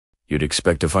You'd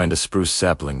expect to find a spruce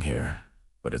sapling here,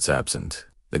 but it's absent.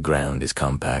 The ground is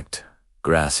compact,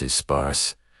 grass is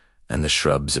sparse, and the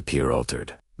shrubs appear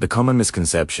altered. The common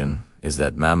misconception is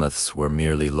that mammoths were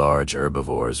merely large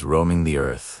herbivores roaming the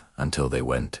earth until they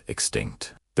went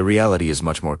extinct. The reality is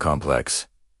much more complex.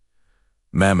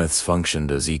 Mammoths functioned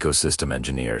as ecosystem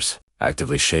engineers,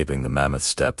 actively shaping the mammoth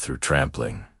steppe through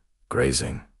trampling,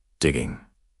 grazing, digging,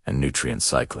 and nutrient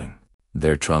cycling.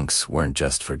 Their trunks weren't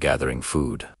just for gathering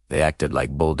food. They acted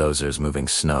like bulldozers moving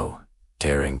snow,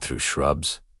 tearing through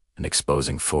shrubs, and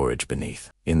exposing forage beneath.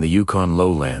 In the Yukon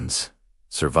lowlands,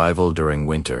 survival during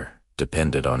winter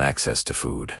depended on access to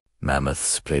food.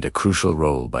 Mammoths played a crucial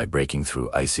role by breaking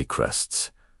through icy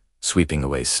crusts, sweeping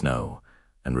away snow,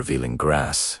 and revealing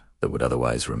grass that would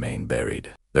otherwise remain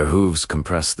buried. Their hooves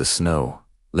compressed the snow,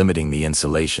 limiting the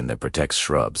insulation that protects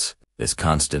shrubs. This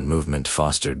constant movement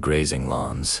fostered grazing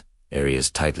lawns,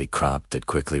 areas tightly cropped that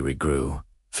quickly regrew,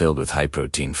 filled with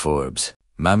high-protein forbs.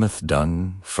 Mammoth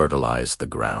dung fertilized the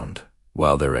ground,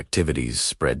 while their activities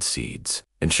spread seeds,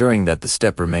 ensuring that the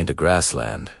steppe remained a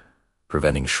grassland,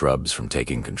 preventing shrubs from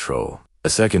taking control. A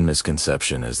second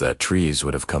misconception is that trees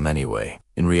would have come anyway.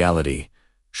 In reality,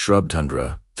 shrub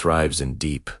tundra thrives in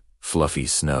deep, fluffy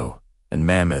snow, and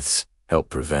mammoths help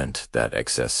prevent that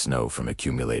excess snow from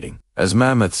accumulating. As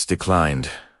mammoths declined,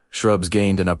 shrubs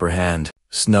gained an upper hand,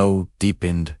 snow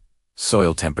deepened,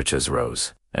 soil temperatures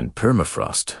rose, and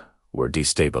permafrost were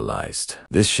destabilized.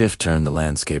 This shift turned the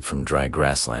landscape from dry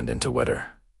grassland into wetter,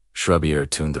 shrubbier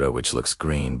tundra which looks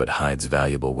green but hides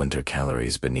valuable winter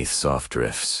calories beneath soft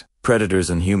drifts. Predators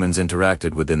and humans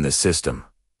interacted within this system,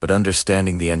 but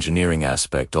understanding the engineering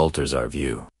aspect alters our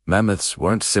view. Mammoths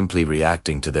weren't simply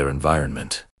reacting to their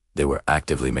environment, they were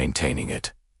actively maintaining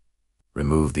it.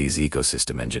 Remove these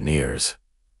ecosystem engineers,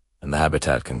 and the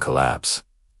habitat can collapse,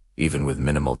 even with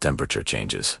minimal temperature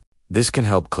changes. This can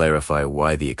help clarify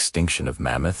why the extinction of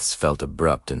mammoths felt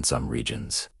abrupt in some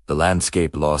regions. The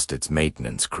landscape lost its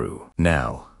maintenance crew.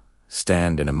 Now,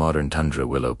 stand in a modern tundra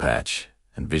willow patch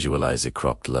and visualize it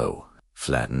cropped low,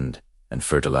 flattened, and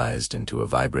fertilized into a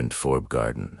vibrant forb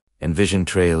garden. Envision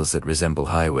trails that resemble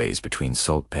highways between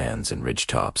salt pans and ridge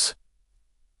tops.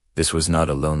 This was not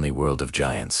a lonely world of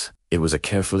giants. It was a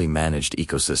carefully managed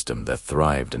ecosystem that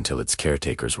thrived until its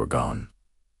caretakers were gone.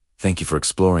 Thank you for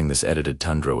exploring this edited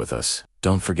tundra with us.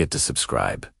 Don't forget to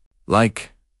subscribe,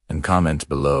 like, and comment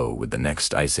below with the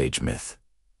next Ice Age myth,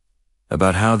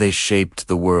 about how they shaped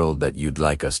the world that you'd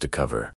like us to cover.